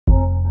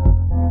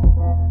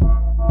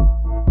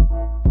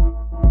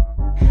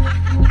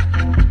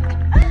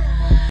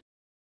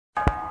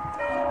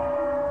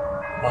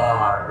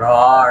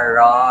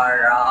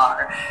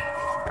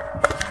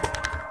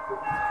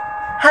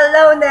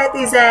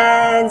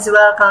netizens!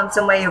 Welcome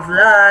to my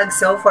vlog.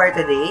 So for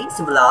today's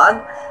vlog,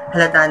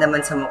 halata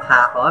naman sa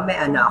mukha ko,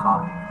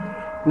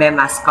 may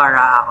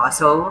mascara ako.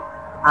 So,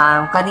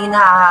 kanina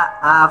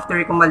after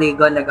ko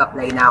maligo,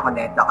 nag-apply na ako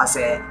nito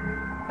kasi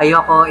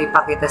ayoko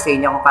ipakita sa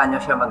inyo kung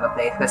paano siya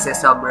mag-apply kasi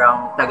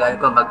sobrang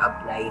tagal ko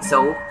mag-apply.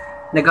 So,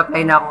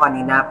 nag-apply na ako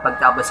kanina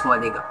pagtapos ko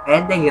maligo.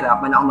 And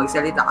nahirapan ako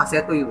magsalita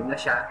kasi tuyo na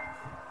siya.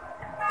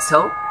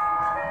 So,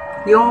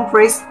 yung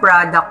first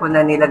product ko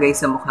na nilagay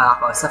sa mukha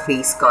ko, sa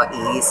face ko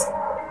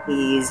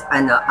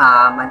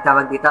ang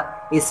tawag dito,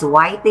 is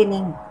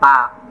whitening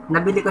pack.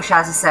 Nabili ko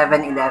siya sa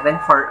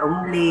 7-Eleven for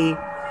only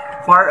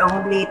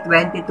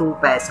 22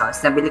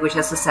 pesos. Nabili ko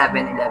siya sa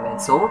 7-Eleven.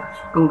 So,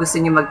 kung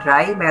gusto niyo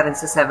mag-try, meron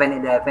sa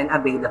 7-Eleven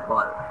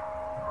available.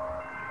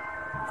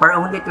 For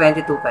only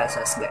 22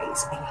 pesos,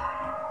 guys. Ayan.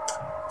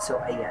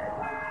 So, ayan.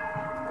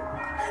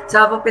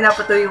 So, habang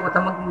pinapatuyo ko ito,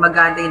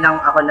 mag-aantay lang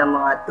ako ng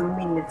mga 2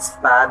 minutes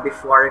pa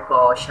before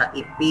ko siya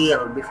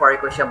i-peel, before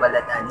ko siya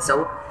balatan.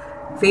 So,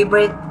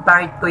 favorite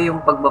part ko yung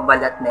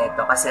pagbabalat na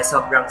ito kasi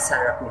sobrang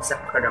sarap niya sa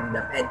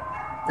karamdam. And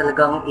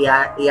talagang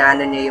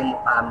iano niya yung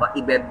mukha mo,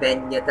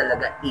 ibebend niya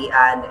talaga,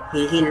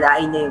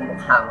 hihilain niya yung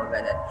mukha mo,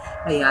 ganun.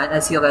 Ayan,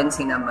 as you can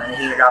see naman,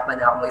 hihirapan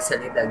na ako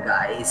magsalita,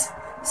 guys.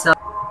 So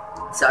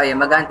ayun,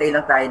 mag-aantay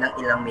lang tayo ng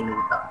ilang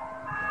minuto.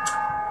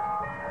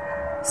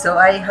 So,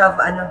 I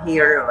have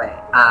here,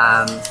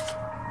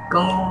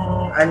 kung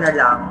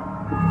lang.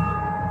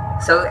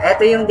 So,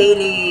 eto yung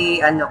daily,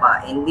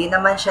 hindi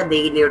naman siya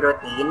daily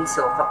routine.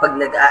 So, kapag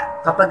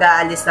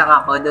aalis lang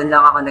ako, doon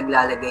lang ako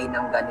naglalagay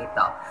ng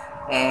ganito.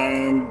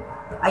 And,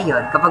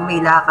 ayun, kapag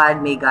may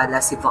lakad, may gala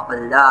si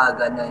bakla,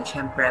 ganun,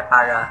 syempre,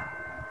 para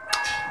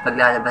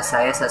paglalabas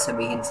sa'yo,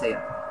 sasabihin sa'yo,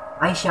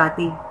 ay,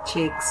 shati,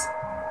 chicks,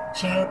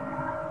 shit.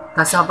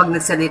 Kasi kapag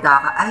nagsalita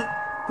ka, ay,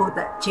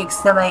 puta,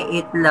 chicks na may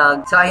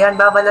itlog. So, ayan,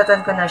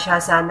 babalatan ko na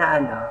siya. Sana,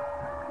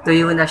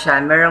 tuyo na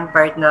siya. Merong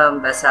part na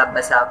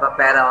basa-basa pa,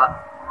 pero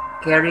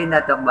carry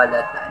na to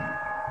balatan.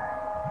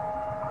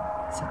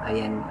 So,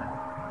 ayan na.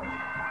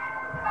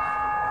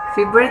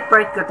 Favorite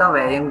part ko to,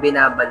 yung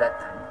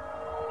binabalatan.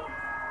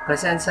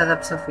 Kasi ang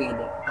sarap sa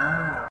feeling.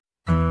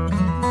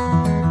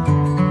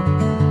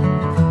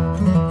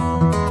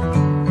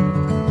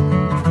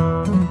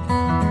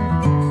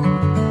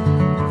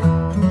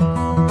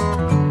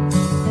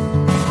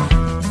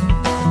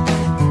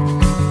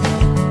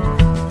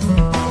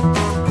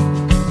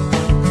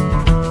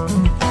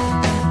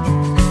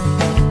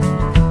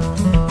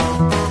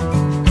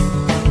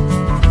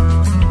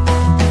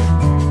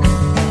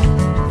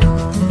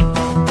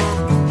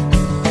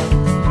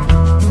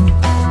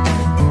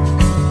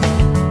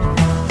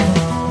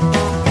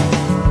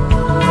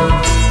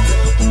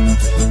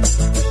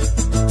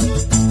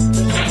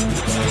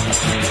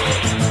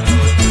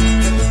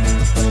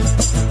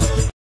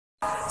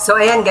 So,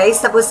 ayan guys,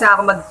 tapos na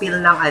ako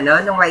mag-peel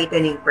ng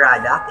whitening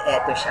product.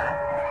 Eto siya.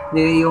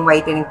 Yung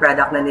whitening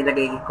product na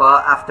nilagay ko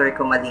after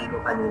ko maligo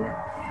kanina.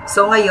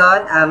 So,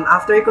 ngayon,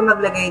 after ko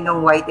maglagay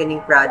ng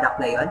whitening product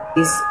na yon,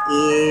 this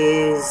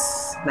is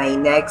my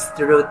next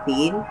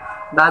routine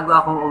bago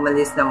akong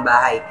umalis ng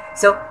bahay.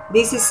 So,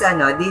 this is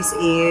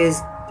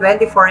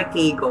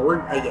 24K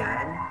gold.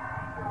 Ayan.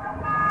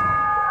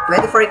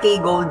 24K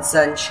gold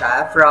sun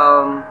siya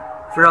from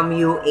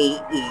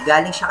UAE.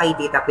 Galing siya kay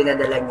tita,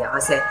 pinadala niya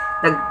kasi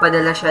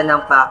nagpadala siya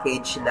ng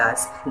package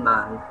last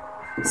month.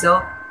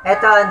 So,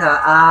 eto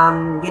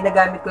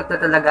ginagamit ko to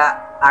talaga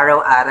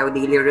araw-araw,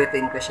 daily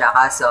routine ko siya.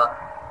 Kaso,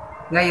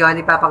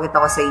 ngayon, ipapakita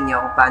ko sa inyo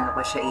kung paano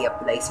ko siya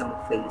i-apply sa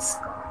face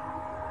ko.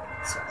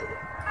 So,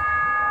 ayan.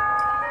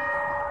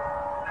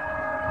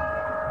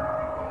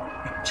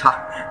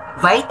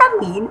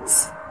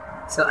 Vitamins!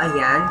 So,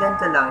 ayan,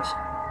 ganito lang siya.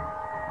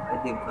 O,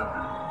 diba?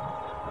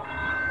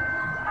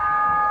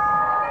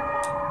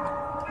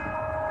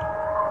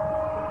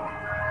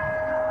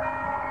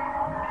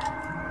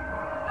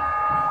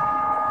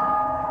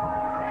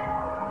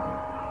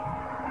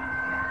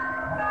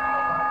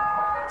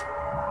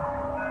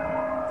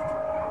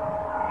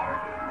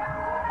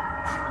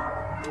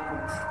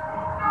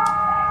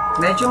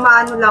 Medyo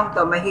maano lang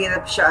to,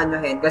 mahirap siya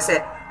kasi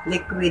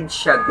liquid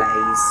siya,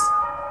 guys.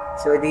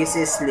 So, this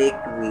is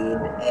liquid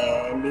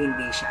and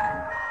hindi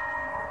siya.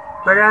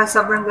 Pero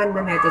sobrang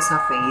ganda nito sa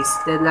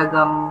face.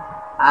 Talagang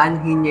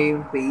aanhin niya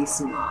yung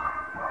face mo.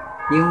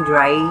 Yung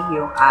dry,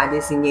 yung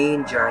alisin niya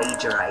yung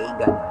dry,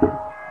 gano'n.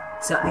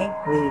 So, ay,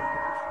 wait.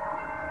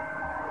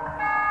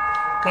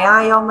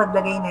 Kaya ayaw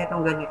maglagay na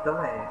itong ganito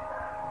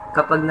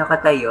Kapag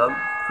nakatayog,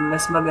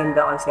 mas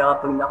maganda kasi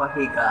kapag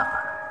nakahiga ka.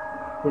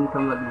 Yun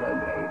ka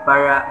maglagay.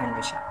 Para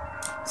siya.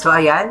 So,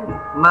 ayan.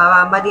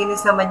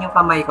 Malinis naman yung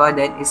kamay ko.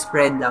 Then,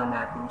 spread lang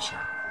natin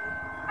siya.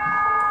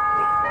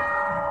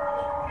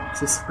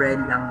 So,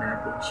 spread lang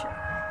natin siya.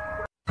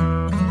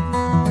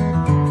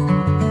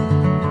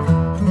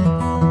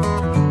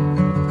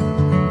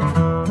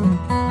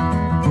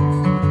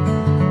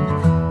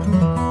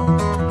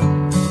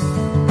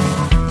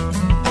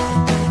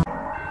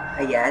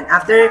 Ayan.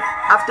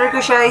 After ko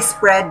siya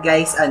spread,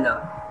 guys,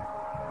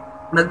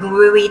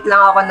 Mag-wait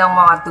lang ako ng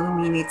mga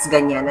 2 minutes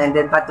ganyan and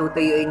then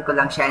patutuyuin ko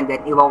lang siya and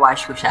then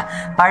iwawash ko siya.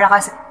 Para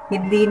kasi,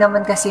 hindi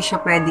naman kasi siya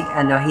pwedeng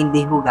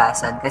hindi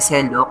hugasan.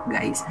 Kasi look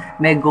guys,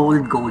 may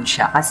gold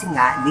siya. Kasi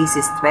nga, this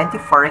is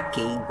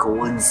 24K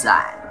gold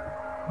sand.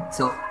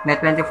 So, may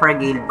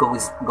 24K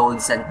gold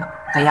sand to.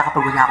 Kaya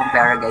kapag wala akong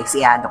pera guys,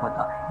 iano ko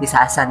to.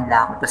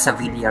 Isasanla ko to sa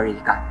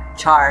Villarica.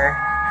 Char!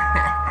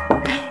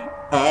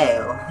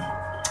 Ew.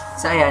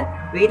 So, ayan.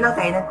 Wait lang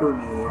tayo ng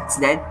 2 minutes.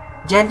 Then,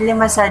 gently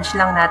massage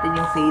lang natin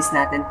yung face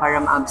natin para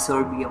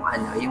ma-absorb yung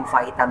yung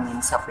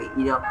vitamins sa face.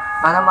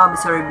 Para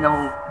ma-absorb ng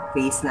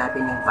face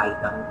natin yung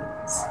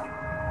vitamins.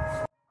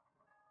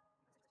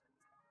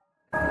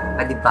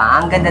 Diba?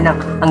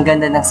 Ang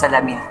ganda ng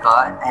salamin ko.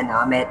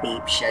 May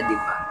tape siya,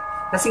 diba?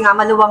 Kasi nga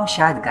maluwang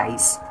siya,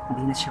 guys.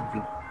 Hindi na siya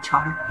big.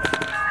 Char.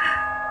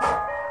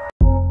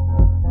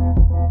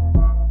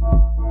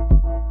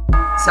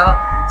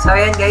 So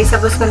ayan guys,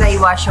 tapos ko na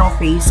i-wash yung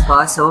face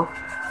ko.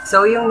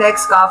 So yung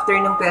next ko after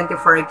ng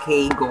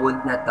 24K gold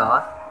na to,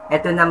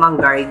 ito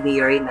namang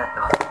Garnier na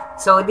to.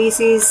 So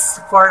this is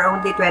for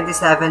only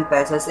 27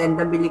 pesos and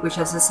nabili ko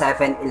siya sa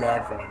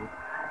 7-Eleven.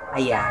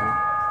 Ayan.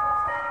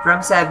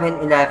 From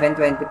 7-Eleven,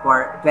 27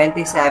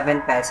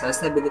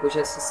 pesos. Nabili ko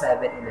siya sa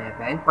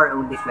 7-Eleven for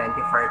only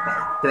 27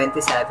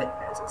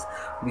 pesos.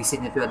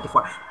 Visit na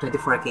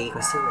 24K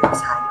kasi.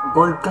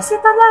 Gold kasi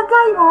talaga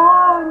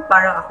yun.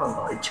 Parang ako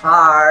gold.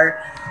 Char.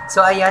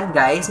 So, ayan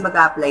guys.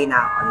 Mag-apply na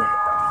ako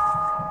nito.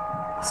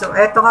 So,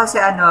 eto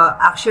kasi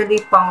actually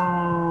pang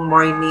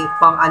morning,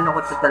 pang ko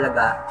to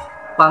talaga.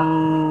 Pang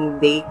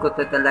day ko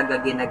to talaga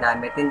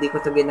ginagamit. Hindi ko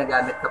to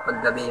ginagamit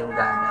kapag gabi yung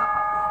gana ko.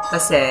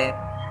 Kasi,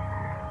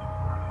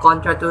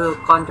 contra to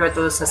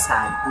sa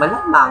sun.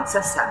 Malamang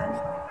sa sun.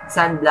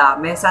 Sunblock.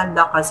 May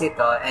sunblock kasi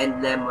to and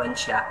lemon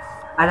siya.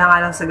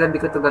 Alang-alang sa gabi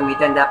ko to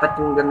gamitin. Dapat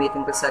yung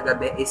gamitin ko sa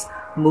gabi is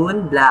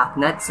moon black,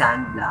 not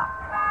sunblock.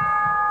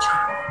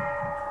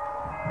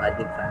 O,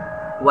 diba?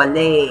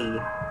 Walay.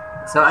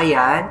 So,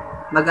 ayan.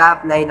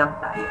 Mag-a-apply lang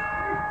tayo.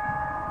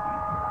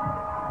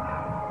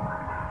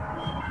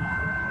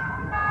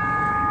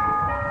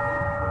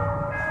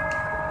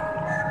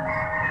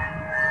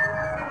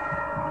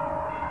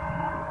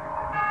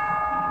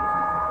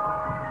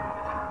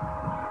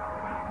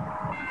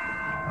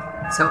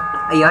 So,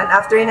 ayun,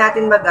 after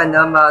natin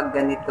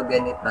mag-ganito,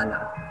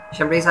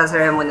 syempre,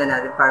 sasara muna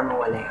natin para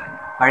mawala yun.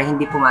 Para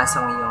hindi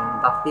pumasok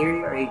yung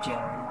bacteria or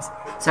germs.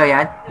 So,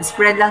 ayan,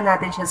 spread lang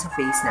natin siya sa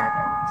face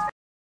natin.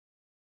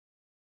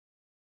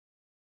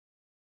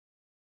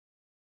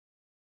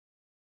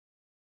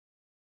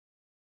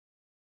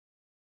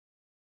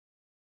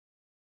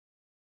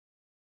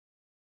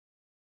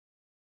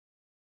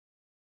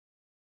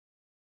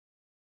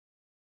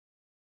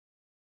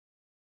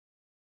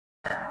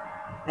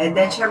 And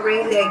then,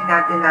 syempre, yung leg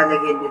natin,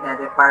 lalagyan din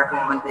natin para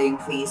pumunta yung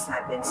face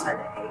natin sa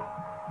leg.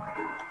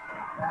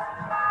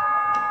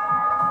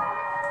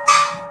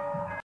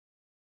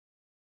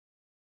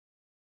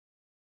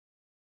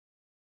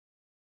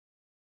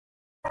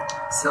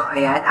 So,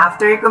 ayan.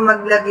 After ko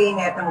maglagay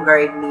na itong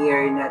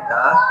Garnier na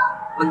to,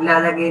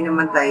 maglalagay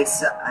naman tayo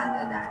sa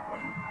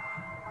natin.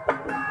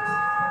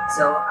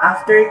 So,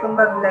 after ko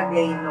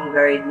maglagay ng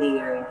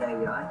Garnier na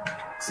yun,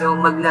 so,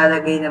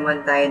 maglalagay naman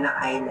tayo ng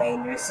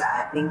eyeliner sa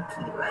ating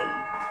kilay.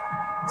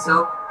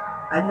 So,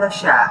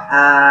 siya?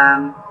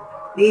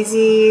 This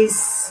is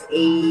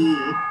a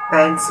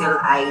pencil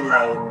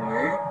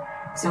eyeliner.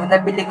 So,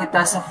 nabili ko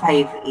to sa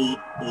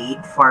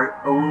 588 for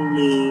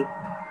only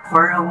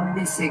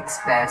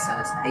 6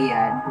 pesos.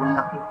 Ayan, kung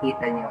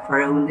nakikita niyo,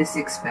 for only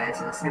 6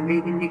 pesos.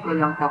 Nabili ko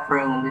lang to for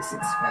only 6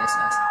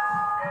 pesos.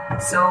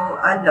 So,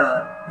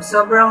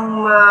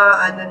 sobrang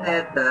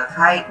neto,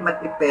 kahit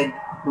matipid,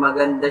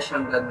 maganda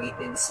siyang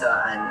gamitin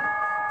sa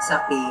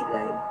sa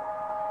kilay.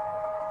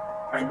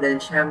 And then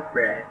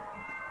syempre,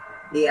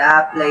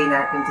 i-apply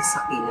natin ito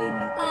sa kilay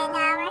natin. 10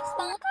 hours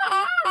later.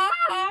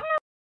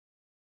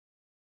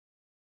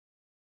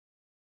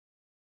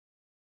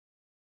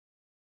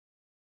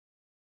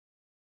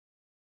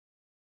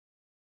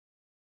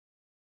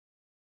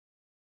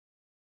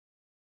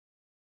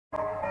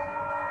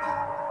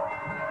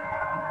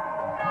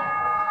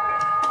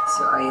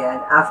 So,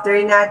 ayan. After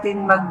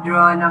natin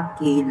mag-draw ng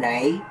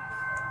kilay,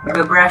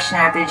 i-brush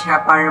natin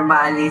siya para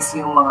maalis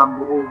yung mga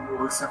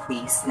buo-buo sa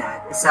face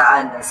natin,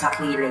 sa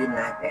kilay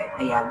natin.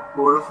 Ayan,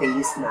 puro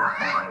face na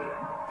ako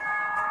ngayon.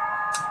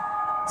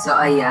 So,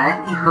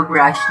 ayan,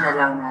 i-brush na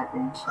lang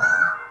natin siya.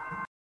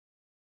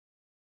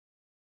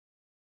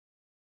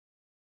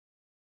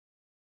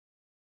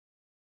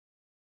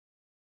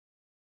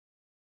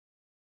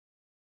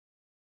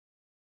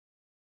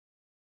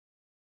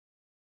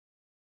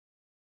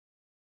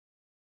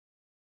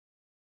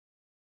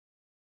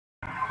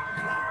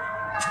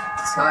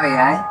 So,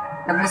 ayan.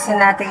 Tapos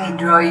na natin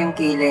i-draw yung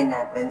kilay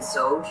natin.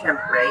 So,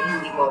 syempre,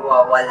 hindi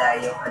mawawala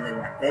yung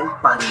natin,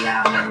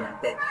 panglaman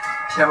natin.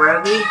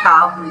 Syempre, we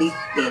have lip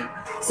tint.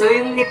 So,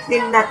 yung lip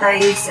tint na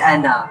tayo is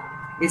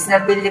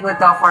nabili ko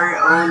to for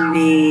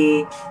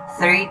only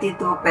 32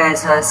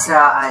 pesos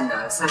sa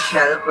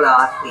Shell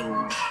Clothing.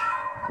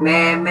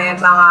 May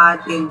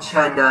mga tint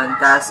siya doon.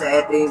 Tapos,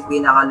 ito yung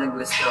pinaka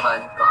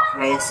nagustuhan ko.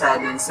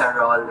 Kaysa dun sa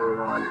roll.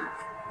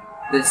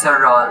 Dun sa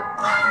roll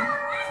on.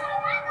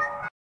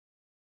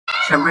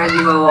 Siyempre,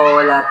 di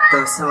mawawala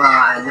to sa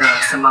mga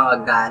sa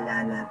mga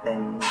gala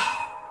natin.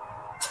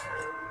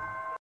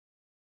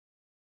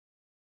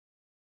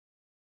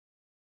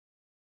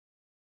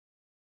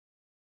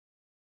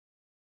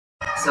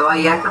 So,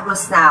 ayan,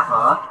 tapos na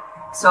ako.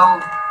 So,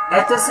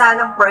 eto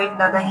sanang part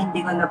na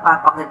hindi ko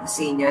napapakita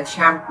sa inyo.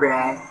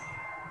 Siyempre,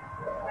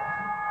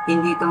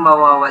 hindi ito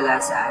mawawala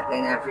sa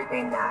atin every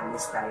time na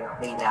alis tayo.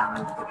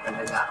 Kailangan ito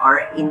talaga.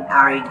 Or in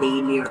our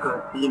daily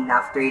routine,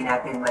 after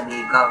natin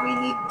maligo, we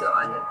need to,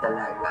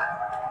 talaga.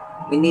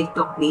 We need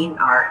to clean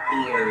our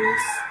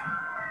ears.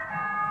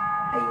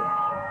 Ayan.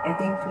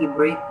 Ito yung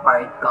favorite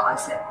part ko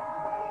kasi.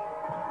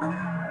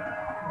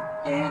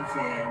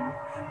 Evan.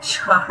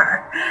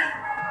 Sure.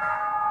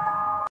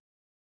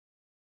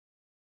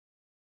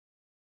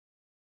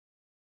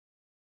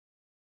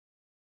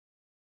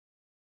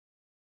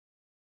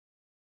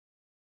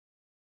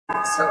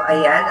 So,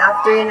 ayan,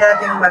 after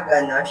natin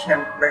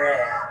syempre,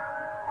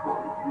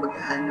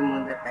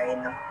 muna tayo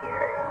ng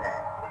hair na.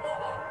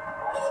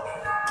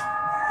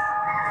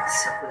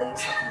 Supply.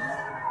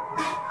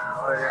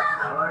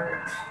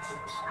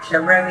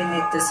 Syempre, we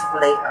need to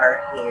supply our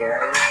hair.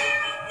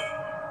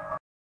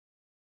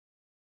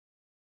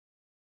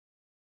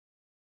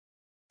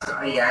 So,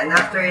 ayan,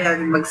 after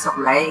natin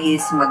mag-supply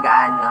is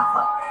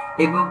ako.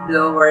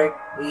 I-blower,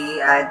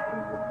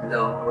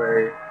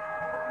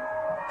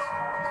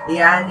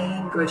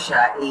 i-anihin ko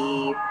siya,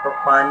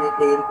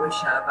 ipaponytail ko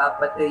siya,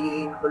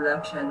 papatuyuin ko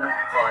lang siya ng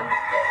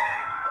konti.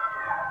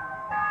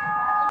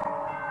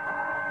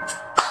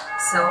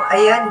 So,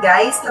 ayan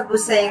guys,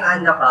 tapos na yung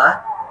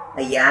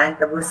Ayan,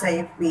 tapos na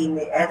yung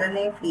ito na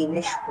yung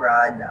finished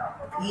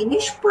product.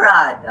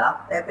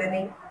 Ito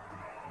na yung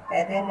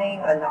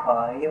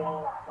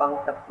yung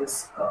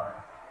pangtapos ko.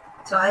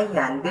 So,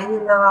 ayan,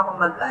 ganyan lang ako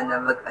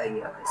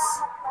mag-ayos.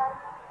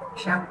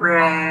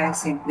 Siyempre,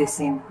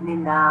 simple-simple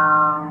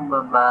lang,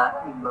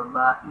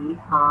 babaihan,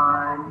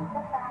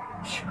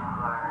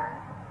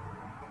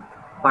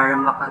 para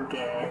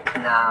makaget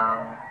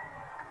ng,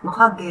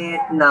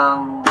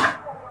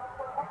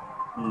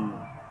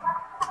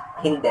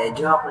 hindi,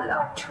 joke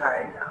lang,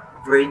 char lang,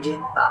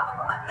 virgin pa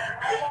ako.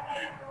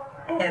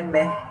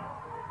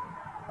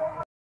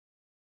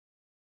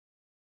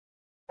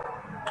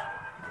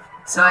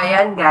 So,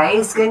 ayan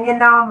guys, ganyan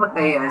lang ako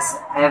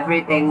mag-ayos every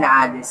time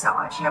na alis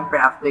ako.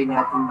 Siyempre, after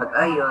natin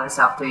mag-ayos,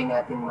 after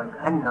natin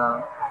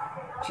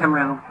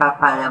siyempre,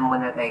 magpapaalam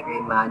muna tayo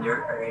kay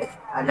Mother Earth.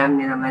 Alam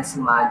niyo naman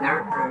si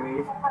Mother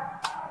Earth.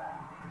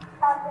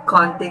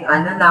 Konting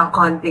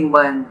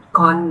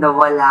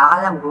wala ka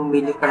lang,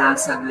 bumili ka lang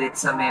saglit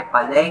sa may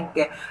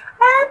palengke.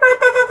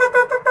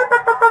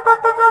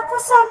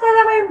 Sana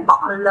naman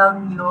baka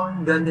lang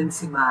yun. Ganun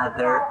si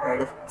Mother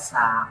Earth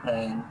sa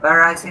akin.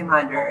 Pero si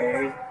Mother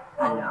Earth,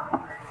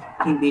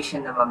 hindi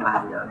siya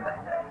namamalo.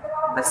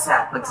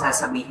 Basta,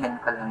 magsasabihan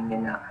ka lang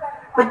yun na,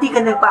 ba't di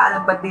ka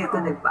nagpaalam? Ba't di ka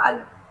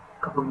nagpaalam?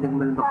 Kapag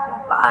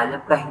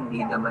nagpaalam ka,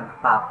 hindi naman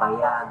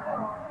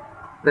papayagan.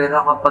 Pero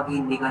kapag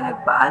hindi ka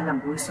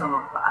nagpaalam, gusto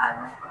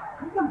magpaalam ka.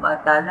 Ano ba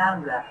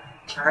talaga?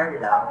 Char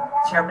lang.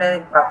 Siyempre,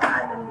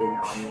 nagpapaalam din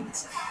ako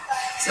minsan.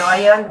 So,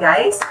 ayun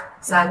guys.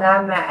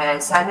 Sana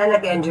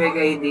nag-enjoy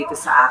kayo dito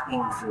sa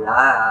aking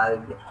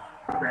vlog.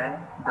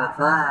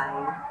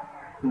 Bye-bye.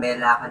 May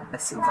lakad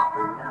pa si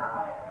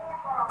Bakula.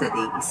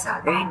 Today is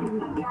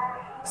Saturday.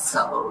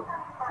 So,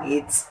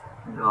 it's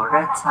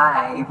Dora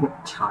time.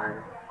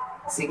 Char.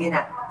 Sige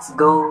na. Let's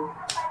go.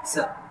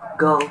 So,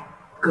 go.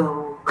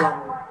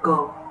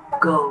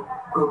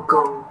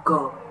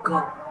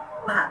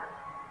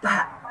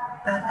 Pa.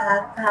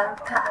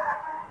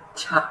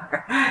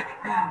 Char.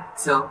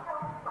 So,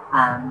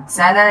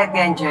 sana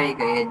nag-enjoy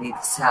kayo dito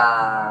sa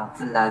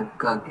vlog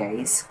ko,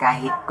 guys.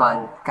 Kahit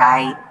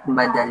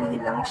madali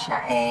lang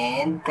siya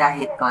and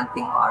kahit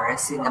konting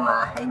oras,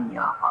 sinamahan niyo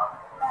ako.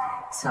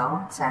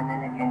 So,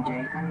 sana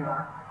nag-enjoy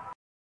kayo.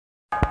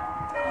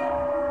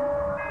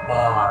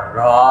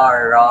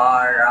 Roar.